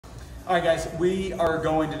All right, guys, we are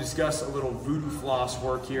going to discuss a little Voodoo floss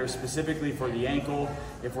work here, specifically for the ankle.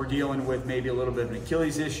 If we're dealing with maybe a little bit of an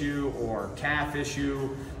Achilles issue or calf issue,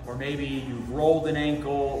 or maybe you've rolled an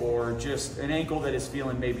ankle, or just an ankle that is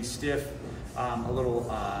feeling maybe stiff,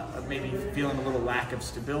 maybe feeling a little lack of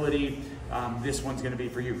stability, this one's going to be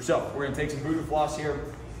for you. So we're going to take some Voodoo floss here.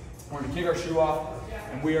 We're going to kick our shoe off,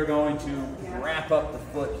 and we are going to wrap up the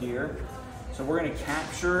foot here. So we're going to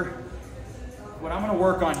capture. What I'm going to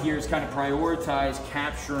work on here is kind of prioritize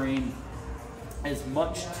capturing as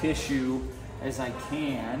much tissue as I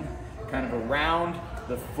can, kind of around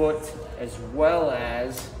the foot as well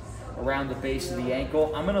as around the base of the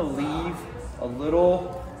ankle. I'm going to leave a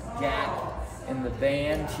little gap in the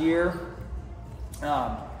band here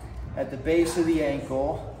at the base of the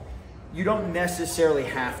ankle. You don't necessarily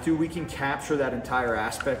have to. We can capture that entire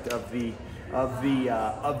aspect of the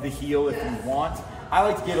heel if you want. I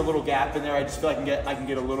like to get a little gap in there. I just feel like I can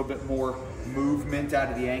get a little bit more movement out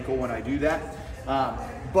of the ankle when I do that.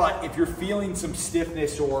 But if you're feeling some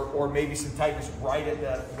stiffness or maybe some tightness right at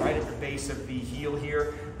the base of the heel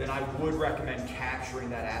here, then I would recommend capturing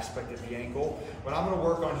that aspect of the ankle. What I'm going to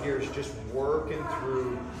work on here is just working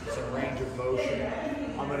through some range of motion.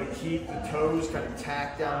 I'm going to keep the toes kind of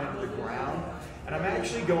tacked down into the ground, and I'm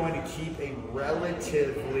actually going to keep a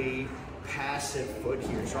relatively passive foot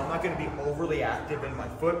here. So I'm not going to be overly active in my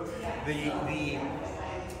foot. The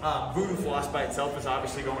Voodoo floss by itself is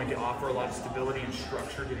obviously going to offer a lot of stability and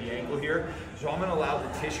structure to the ankle here. So I'm going to allow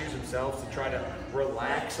the tissues themselves to try to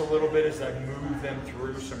relax a little bit as I move them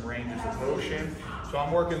through some ranges of motion. So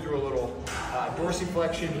I'm working through a little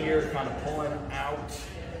dorsiflexion here, kind of pulling out,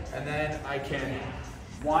 and then I can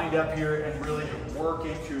wind up here and really work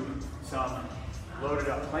into some loaded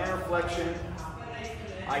up plantar flexion.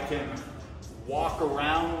 I can walk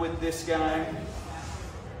around with this guy,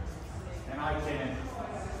 and I can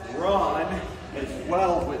run as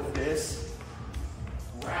well with this,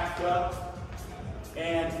 wrapped up.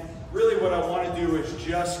 And really what I want to do is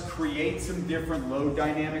just create some different load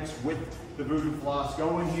dynamics with the Voodoo floss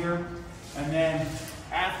going here. And then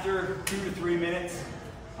after 2 to 3 minutes,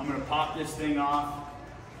 I'm going to pop this thing off,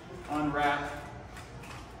 unwrap,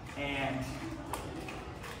 and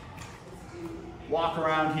walk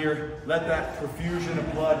around here, let that perfusion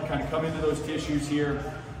of blood kind of come into those tissues here.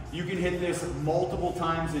 You can hit this multiple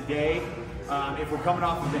times a day. If we're coming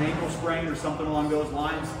off of an ankle sprain or something along those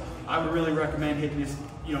lines, I would really recommend hitting this,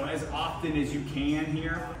 as often as you can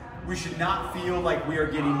here. We should not feel like we are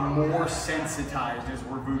getting more sensitized as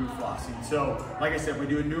we're Voodoo flossing. So, like I said, we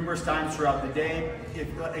do it numerous times throughout the day. If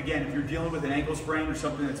you're dealing with an ankle sprain or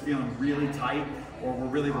something that's feeling really tight, or we're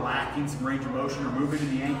really lacking some range of motion or movement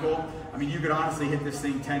in the ankle, you could honestly hit this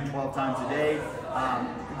thing 10, 12 times a day.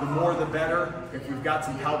 The more the better. If you've got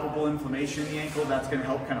some palpable inflammation in the ankle, that's going to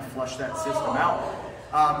help kind of flush that system out.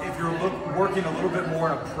 If you're working a little bit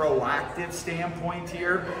more in a proactive standpoint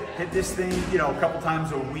here, hit this thing, a couple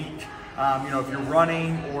times a week. If you're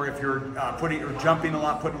running, or if you're jumping a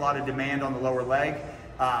lot, putting a lot of demand on the lower leg,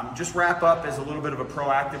 just wrap up as a little bit of a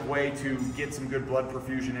proactive way to get some good blood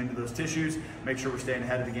perfusion into those tissues. Make sure we're staying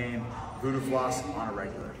ahead of the game. Voodoo floss on a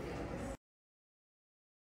regular.